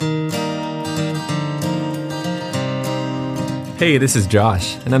Hey, this is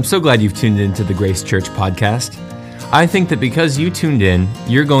Josh, and I'm so glad you've tuned into the Grace Church podcast. I think that because you tuned in,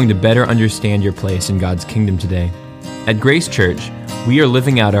 you're going to better understand your place in God's kingdom today. At Grace Church, we are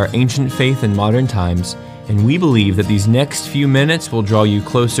living out our ancient faith in modern times, and we believe that these next few minutes will draw you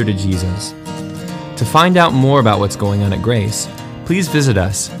closer to Jesus. To find out more about what's going on at Grace, please visit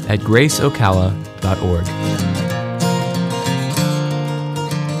us at graceocala.org.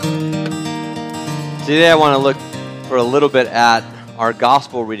 Today I want to look for a little bit at our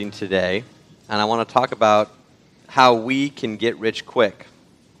gospel reading today, and I want to talk about how we can get rich quick,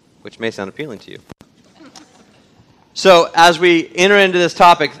 which may sound appealing to you. So as we enter into this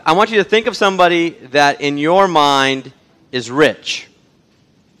topic, I want you to think of somebody that in your mind is rich.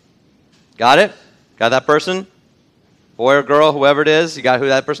 Got it? Got that person? Boy or girl, whoever it is, you got who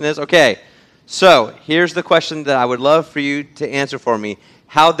that person is? Okay, so here's the question that I would love for you to answer for me.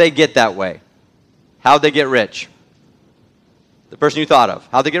 How'd they get that way? How'd they get rich? The person you thought of.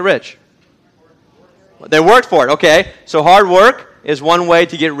 How'd they get rich? They worked for it. Okay, so hard work is one way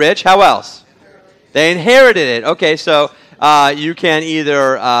to get rich. How else? They inherited it. Okay, so you can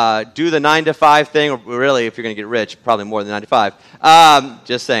either do the 9-to-5 thing, or really, if you're going to get rich, probably more than 9 to 5.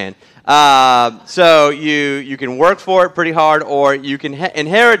 Just saying. So you can work for it pretty hard, or you can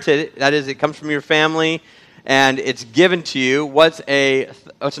inherit it. That is, it comes from your family, and it's given to you. What's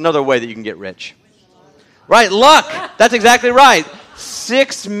another way that you can get rich? Right, luck. That's exactly right.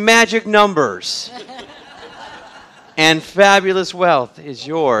 6 magic numbers. And fabulous wealth is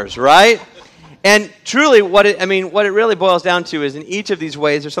yours, right? And truly, what it really boils down to is in each of these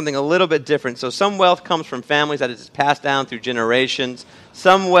ways, there's something a little bit different. So some wealth comes from families that is passed down through generations.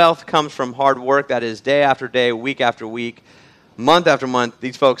 Some wealth comes from hard work that is day after day, week after week, month after month.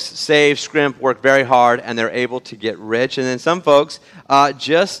 These folks save, scrimp, work very hard, and they're able to get rich. And then some folks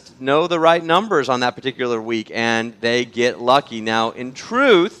just know the right numbers on that particular week, and they get lucky. Now, in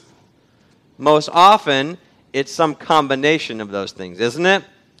truth, most often, it's some combination of those things, isn't it?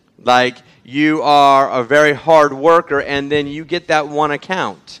 Like, you are a very hard worker, and then you get that one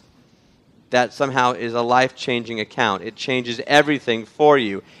account that somehow is a life-changing account. It changes everything for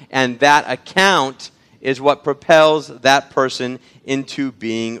you. And that account is what propels that person into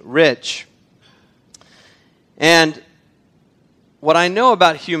being rich. And what I know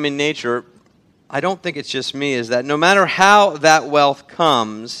about human nature, I don't think it's just me, is that no matter how that wealth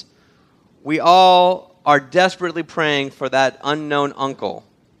comes, we all are desperately praying for that unknown uncle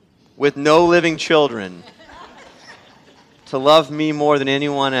with no living children to love me more than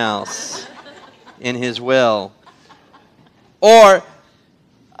anyone else in his will. Or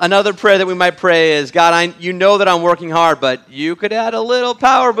another prayer that we might pray is, God, you know that I'm working hard, but you could add a little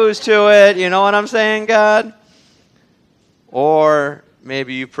power boost to it. You know what I'm saying, God? Or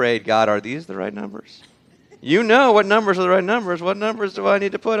maybe you prayed, God, are these the right numbers? You know what numbers are the right numbers. What numbers do I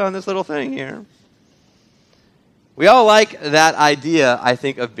need to put on this little thing here? We all like that idea, I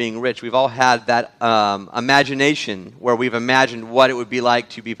think, of being rich. We've all had that imagination where we've imagined what it would be like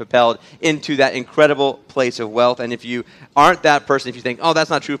to be propelled into that incredible place of wealth. And if you aren't that person, if you think, oh, that's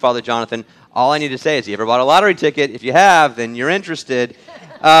not true, Father Jonathan, all I need to say is, you ever bought a lottery ticket? If you have, then you're interested.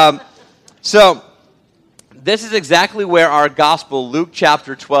 So this is exactly where our gospel, Luke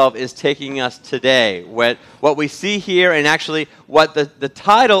chapter 12, is taking us today. What we see here, and actually what the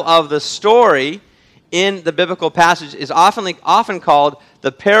title of the story in the biblical passage is often called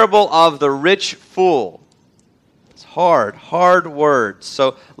the parable of the rich fool. It's hard words.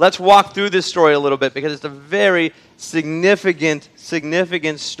 So let's walk through this story a little bit because it's a very significant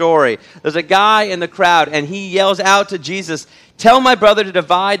story. There's a guy in the crowd and he yells out to Jesus, "Tell my brother to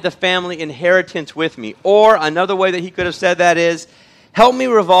divide the family inheritance with me." Or another way that he could have said that is, "Help me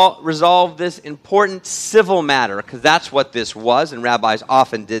resolve this important civil matter," because that's what this was, and rabbis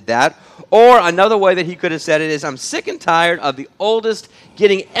often did that. Or another way that he could have said it is, "I'm sick and tired of the oldest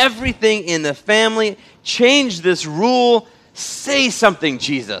getting everything in the family. Change this rule. Say something,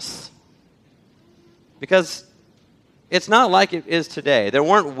 Jesus." Because it's not like it is today. There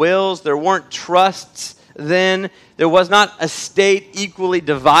weren't wills, there weren't trusts then. There was not a estate equally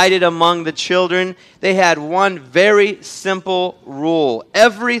divided among the children. They had one very simple rule.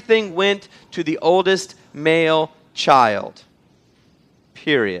 Everything went to the oldest male child.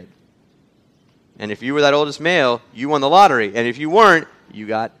 Period. And if you were that oldest male, you won the lottery. And if you weren't, you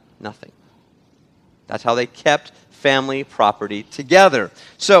got nothing. That's how they kept family property together.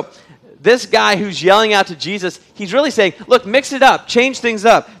 So this guy who's yelling out to Jesus, he's really saying, look, mix it up, change things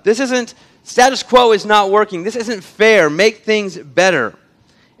up. Status quo is not working. This isn't fair. Make things better.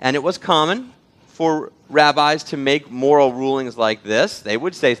 And it was common for rabbis to make moral rulings like this. They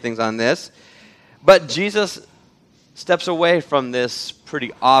would say things on this. But Jesus steps away from this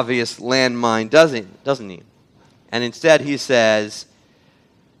pretty obvious landmine, doesn't he? And instead he says,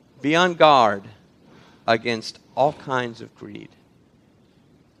 be on guard against all kinds of greed.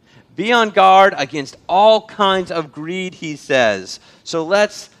 Be on guard against all kinds of greed, he says. So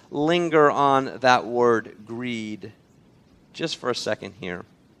let's linger on that word greed just for a second here.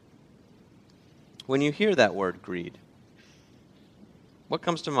 When you hear that word greed, what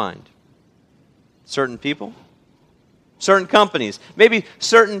comes to mind? Certain people? Certain companies? Maybe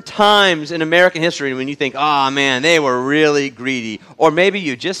certain times in American history when you think, oh man, they were really greedy. Or maybe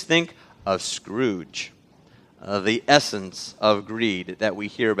you just think of Scrooge, the essence of greed that we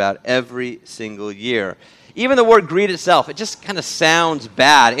hear about every single year. Even the word greed itself, it just kind of sounds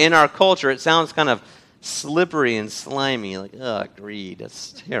bad. In our culture, it sounds kind of slippery and slimy, like, greed,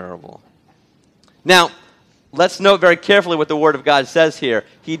 that's terrible. Now, let's note very carefully what the Word of God says here.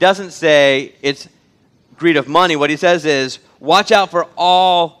 He doesn't say it's greed of money. What he says is, watch out for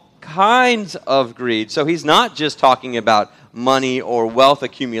all kinds of greed. So he's not just talking about money or wealth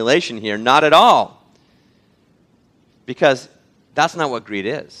accumulation here, not at all. Because that's not what greed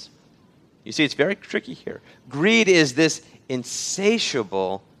is. You see, it's very tricky here. Greed is this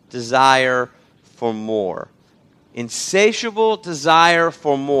insatiable desire for more. Insatiable desire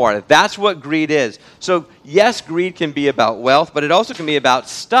for more. That's what greed is. So, yes, greed can be about wealth, but it also can be about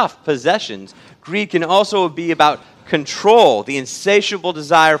stuff, possessions. Greed can also be about control, the insatiable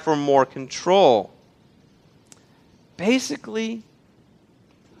desire for more control. Basically,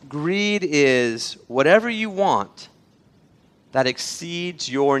 greed is whatever you want that exceeds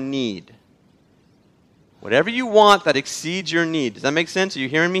your need. Whatever you want that exceeds your need. Does that make sense? Are you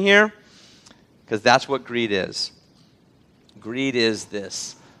hearing me here? Because that's what greed is. Greed is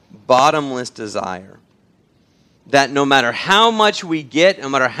this bottomless desire that no matter how much we get, no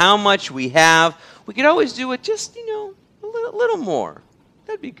matter how much we have, we could always do it just, a little more.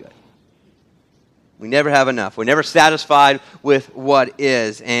 That'd be good. We never have enough. We're never satisfied with what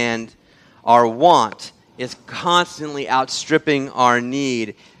is, and our want is constantly outstripping our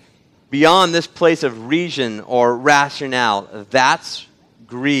need beyond this place of reason or rationale. That's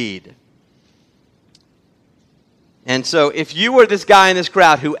greed. And so if you were this guy in this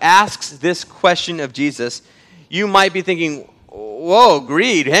crowd who asks this question of Jesus, you might be thinking, whoa,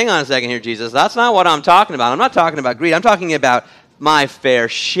 greed, hang on a second here, Jesus. That's not what I'm talking about. I'm not talking about greed. I'm talking about my fair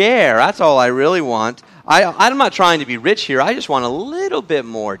share. That's all I really want. I'm not trying to be rich here. I just want a little bit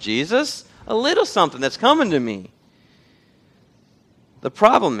more, Jesus. A little something that's coming to me. The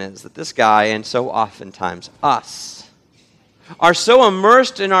problem is that this guy, and so oftentimes us, are so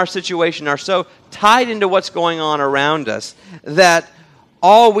immersed in our situation, are so tied into what's going on around us, that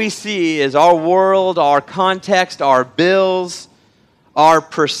all we see is our world, our context, our bills, our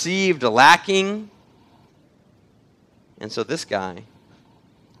perceived lacking. And so this guy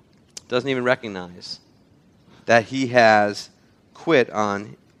doesn't even recognize that he has quit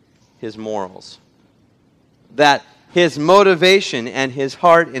on his morals. That his motivation and his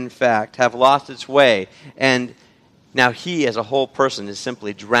heart, in fact, have lost its way. And now he, as a whole person, is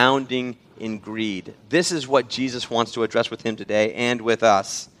simply drowning in greed. This is what Jesus wants to address with him today and with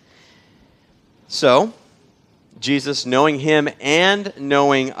us. So, Jesus, knowing him and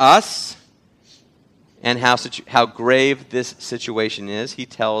knowing us, and how grave this situation is, he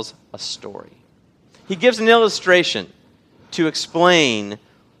tells a story. He gives an illustration to explain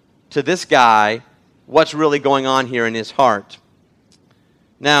to this guy what's really going on here in his heart.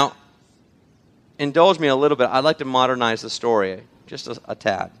 Now, indulge me a little bit. I'd like to modernize the story just a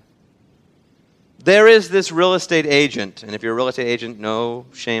tad. There is this real estate agent, and if you're a real estate agent, no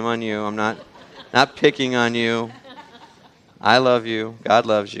shame on you. I'm not picking on you. I love you. God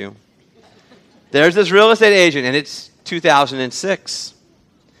loves you. There's this real estate agent, and it's 2006.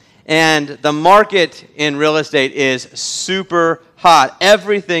 And the market in real estate is super hot.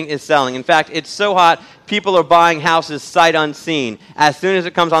 Everything is selling. In fact, it's so hot, people are buying houses sight unseen. As soon as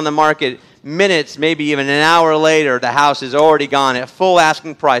it comes on the market, minutes, maybe even an hour later, the house is already gone at full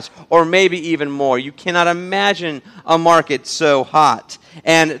asking price, or maybe even more. You cannot imagine a market so hot.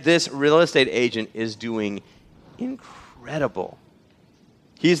 And this real estate agent is doing incredible.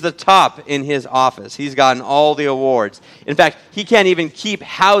 He's the top in his office. He's gotten all the awards. In fact, he can't even keep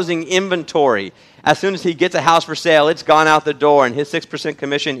housing inventory. As soon as he gets a house for sale, it's gone out the door, and his 6%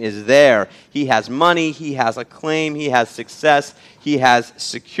 commission is there. He has money, he has acclaim, he has success, he has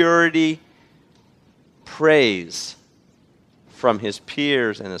security, praise from his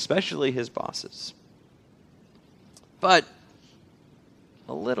peers, and especially his bosses. But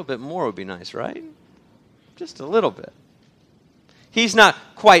a little bit more would be nice, right? Just a little bit. He's not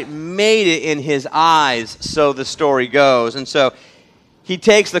quite made it in his eyes, so the story goes. And so he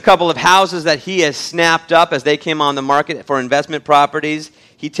takes the couple of houses that he has snapped up as they came on the market for investment properties.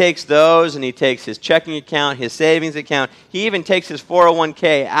 He takes those and he takes his checking account, his savings account. He even takes his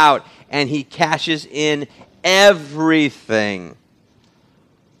 401k out and he cashes in everything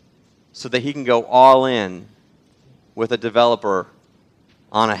so that he can go all in with a developer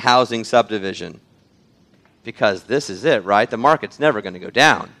on a housing subdivision. Because this is it, right? The market's never going to go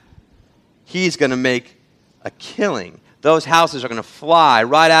down. He's going to make a killing. Those houses are going to fly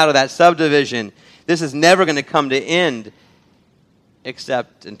right out of that subdivision. This is never going to come to end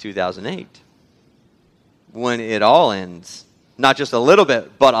except in 2008 when it all ends. Not just a little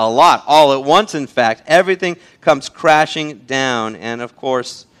bit, but a lot. All at once, in fact. Everything comes crashing down. And, of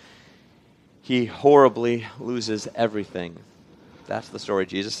course, he horribly loses everything. That's the story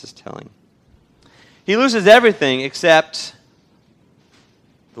Jesus is telling. He loses everything except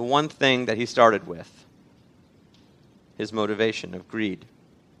the one thing that he started with. His motivation of greed.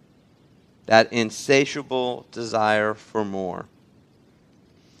 That insatiable desire for more.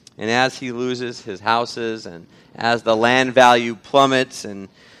 And as he loses his houses and as the land value plummets and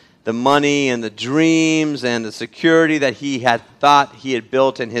the money and the dreams and the security that he had thought he had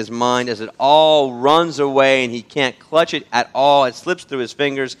built in his mind, as it all runs away and he can't clutch it at all, it slips through his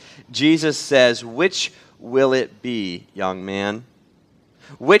fingers, Jesus says, "Which will it be, young man?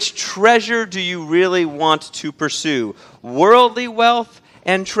 Which treasure do you really want to pursue? Worldly wealth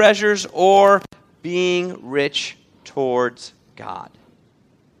and treasures, or being rich towards God?"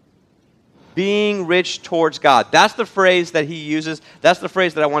 Being rich towards God. That's the phrase that he uses. That's the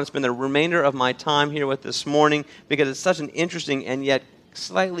phrase that I want to spend the remainder of my time here with this morning because it's such an interesting and yet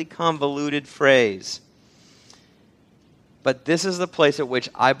slightly convoluted phrase. But this is the place at which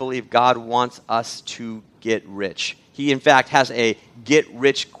I believe God wants us to get rich. He, in fact, has a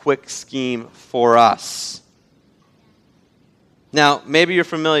get-rich-quick scheme for us. Now, maybe you're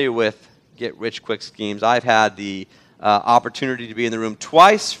familiar with get-rich-quick schemes. I've had the opportunity to be in the room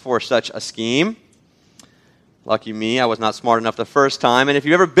twice for such a scheme. Lucky me, I was not smart enough the first time. And if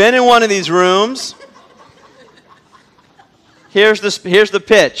you've ever been in one of these rooms, here's the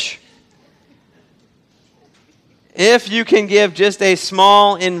pitch. If you can give just a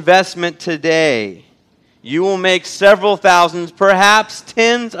small investment today, you will make several thousands, perhaps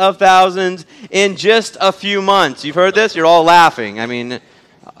tens of thousands, in just a few months. You've heard this? You're all laughing. I mean,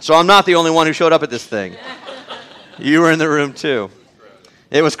 so I'm not the only one who showed up at this thing. You were in the room too.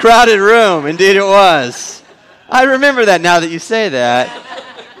 It was a crowded room. Indeed it was. I remember that now that you say that.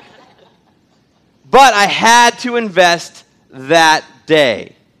 But I had to invest that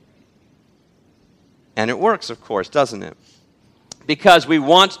day. And it works, of course, doesn't it? Because we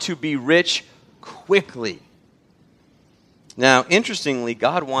want to be rich quickly. Now, interestingly,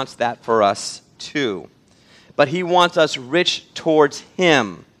 God wants that for us too. But he wants us rich towards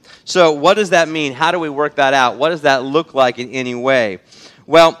him. So what does that mean? How do we work that out? What does that look like in any way?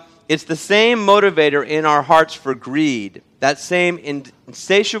 Well, it's the same motivator in our hearts for greed, that same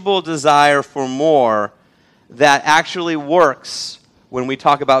insatiable desire for more that actually works when we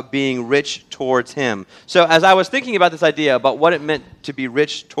talk about being rich towards him. So as I was thinking about this idea about what it meant to be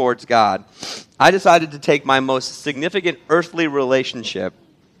rich towards God, I decided to take my most significant earthly relationship,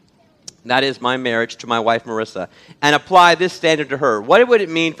 that is my marriage to my wife, Marissa, and apply this standard to her. What would it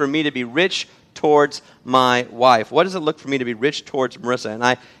mean for me to be rich towards my wife? What does it look for me to be rich towards Marissa? And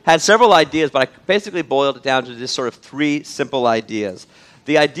I had several ideas, but I basically boiled it down to just sort of three simple ideas.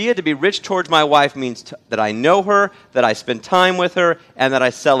 The idea to be rich towards my wife means that I know her, that I spend time with her, and that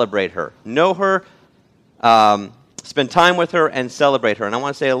I celebrate her. Know her, spend time with her, and celebrate her. And I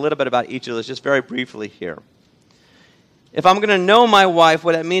want to say a little bit about each of those just very briefly here. If I'm going to know my wife,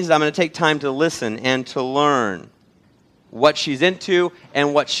 what that means is I'm going to take time to listen and to learn what she's into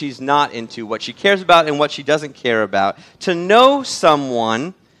and what she's not into, what she cares about and what she doesn't care about. To know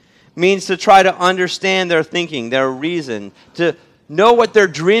someone means to try to understand their thinking, their reason, to know what they're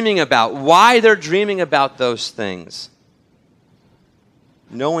dreaming about, why they're dreaming about those things.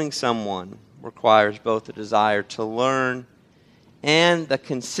 Knowing someone requires both the desire to learn and the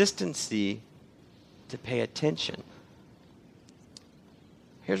consistency to pay attention.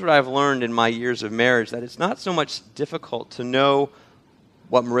 Here's what I've learned in my years of marriage, that it's not so much difficult to know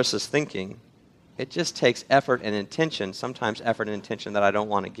what Marissa's thinking. It just takes effort and intention, sometimes effort and intention that I don't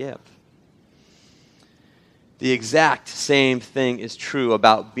want to give. The exact same thing is true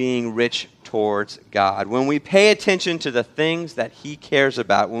about being rich towards God. When we pay attention to the things that he cares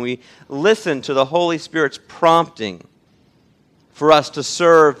about, when we listen to the Holy Spirit's prompting for us to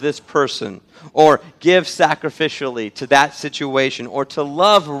serve this person or give sacrificially to that situation or to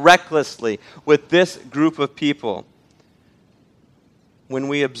love recklessly with this group of people. When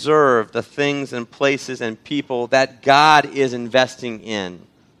we observe the things and places and people that God is investing in,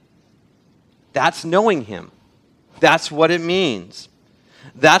 that's knowing Him. That's what it means.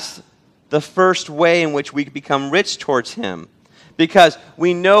 That's the first way in which we become rich towards Him, because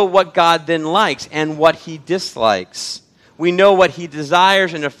we know what God then likes and what He dislikes. We know what He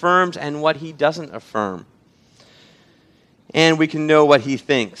desires and affirms and what He doesn't affirm. And we can know what He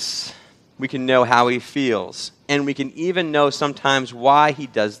thinks. We can know how He feels. And we can even know sometimes why He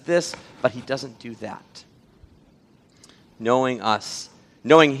does this, but He doesn't do that. Knowing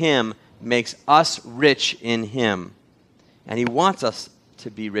Him makes us rich in Him. And He wants us to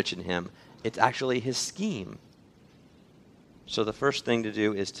be rich in Him. It's actually His scheme. So the first thing to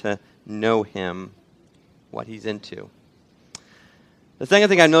do is to know Him, what He's into. The second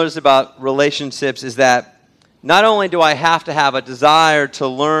thing I noticed about relationships is that not only do I have to have a desire to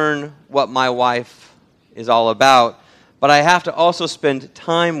learn what my wife is all about, but I have to also spend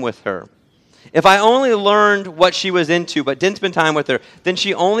time with her. If I only learned what she was into but didn't spend time with her, then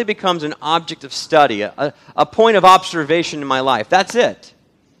she only becomes an object of study, a point of observation in my life. That's it.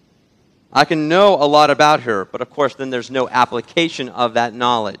 I can know a lot about her, but of course then there's no application of that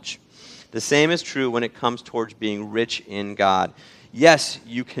knowledge. The same is true when it comes towards being rich in God. Yes,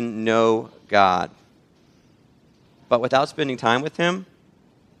 you can know God, but without spending time with Him,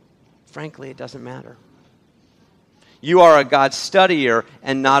 frankly, it doesn't matter. You are a God studier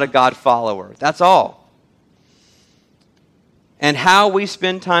and not a God follower. That's all. And how we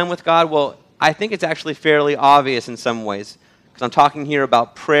spend time with God, well, I think it's actually fairly obvious in some ways. Because I'm talking here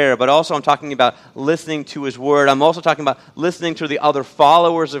about prayer, but also I'm talking about listening to His Word. I'm also talking about listening to the other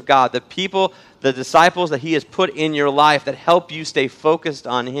followers of God, the people, the disciples that He has put in your life that help you stay focused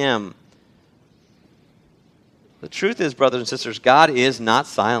on Him. The truth is, brothers and sisters, God is not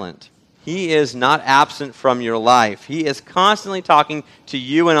silent. He is not absent from your life. He is constantly talking to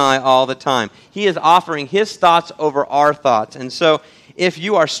you and I all the time. He is offering His thoughts over our thoughts. And so if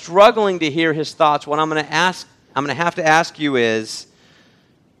you are struggling to hear His thoughts, what I'm going to have to ask you is,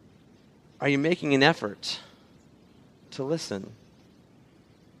 are you making an effort to listen,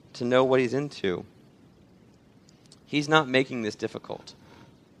 to know what He's into? He's not making this difficult.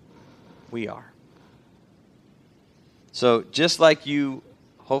 We are. So just like you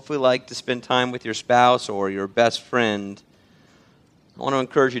hopefully like to spend time with your spouse or your best friend, I want to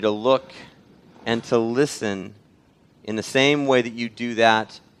encourage you to look and to listen in the same way that you do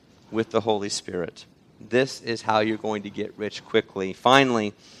that with the Holy Spirit. This is how you're going to get rich quickly.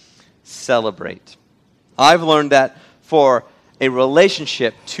 Finally, celebrate. I've learned that for a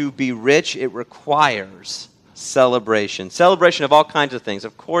relationship to be rich, it requires celebration. Celebration of all kinds of things.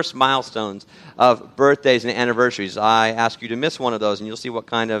 Of course, milestones of birthdays and anniversaries. I ask you to miss one of those, and you'll see what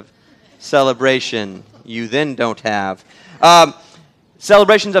kind of celebration you then don't have.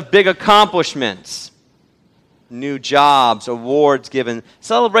 Celebrations of big accomplishments. New jobs, awards given.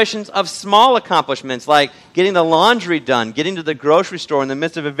 Celebrations of small accomplishments like getting the laundry done, getting to the grocery store in the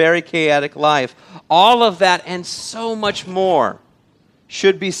midst of a very chaotic life. All of that and so much more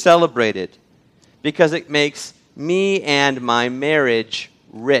should be celebrated because it makes me and my marriage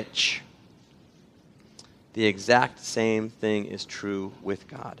rich. The exact same thing is true with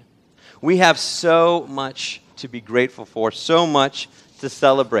God. We have so much to be grateful for, so much to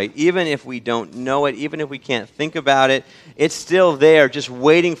celebrate. Even if we don't know it, even if we can't think about it, it's still there just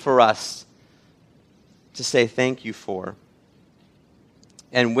waiting for us to say thank you for.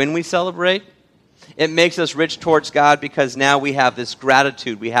 And when we celebrate, it makes us rich towards God because now we have this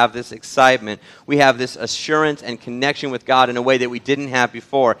gratitude, we have this excitement, we have this assurance and connection with God in a way that we didn't have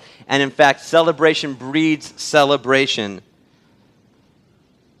before. And in fact, celebration breeds celebration.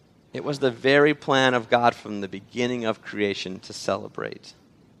 It was the very plan of God from the beginning of creation to celebrate.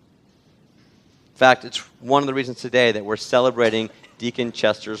 In fact, it's one of the reasons today that we're celebrating Deacon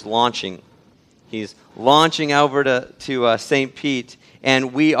Chester's launching. He's launching over to St. Pete,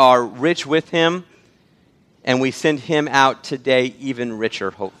 and we are rich with him, and we send him out today even richer,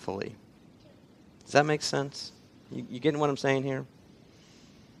 hopefully. Does that make sense? You getting what I'm saying here?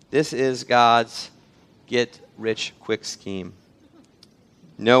 This is God's get-rich-quick scheme.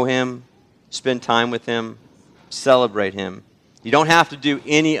 Know Him, spend time with Him, celebrate Him. You don't have to do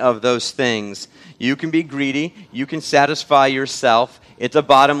any of those things. You can be greedy. You can satisfy yourself. It's a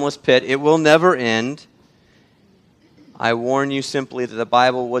bottomless pit. It will never end. I warn you simply that the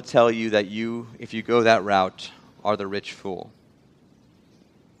Bible would tell you that you, if you go that route, are the rich fool.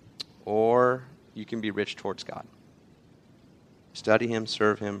 Or you can be rich towards God. Study him,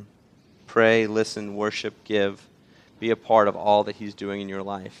 serve him, pray, listen, worship, give. Be a part of all that he's doing in your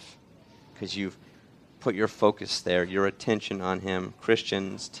life because you've put your focus there, your attention on him.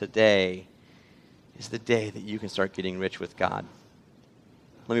 Christians, today is the day that you can start getting rich with God.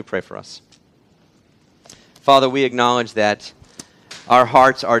 Let me pray for us. Father, we acknowledge that our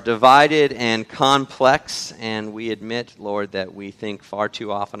hearts are divided and complex, and we admit, Lord, that we think far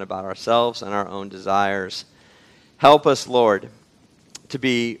too often about ourselves and our own desires. Help us, Lord, to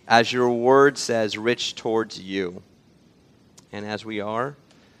be, as your word says, rich towards you. And as we are,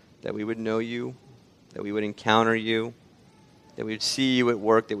 that we would know you, that we would encounter you, that we would see you at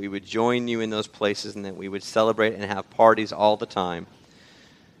work, that we would join you in those places, and that we would celebrate and have parties all the time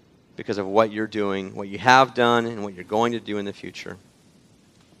because of what you're doing, what you have done, and what you're going to do in the future.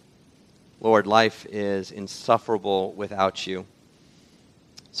 Lord, life is insufferable without you.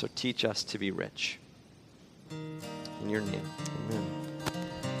 So teach us to be rich. In your name, amen.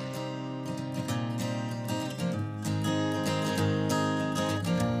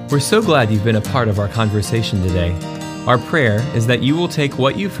 We're so glad you've been a part of our conversation today. Our prayer is that you will take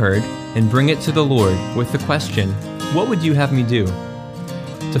what you've heard and bring it to the Lord with the question, what would you have me do?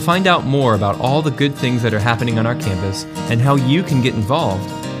 To find out more about all the good things that are happening on our campus and how you can get involved,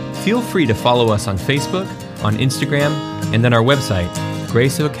 feel free to follow us on Facebook, on Instagram, and on our website,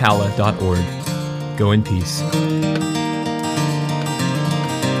 graceofocala.org. Go in peace.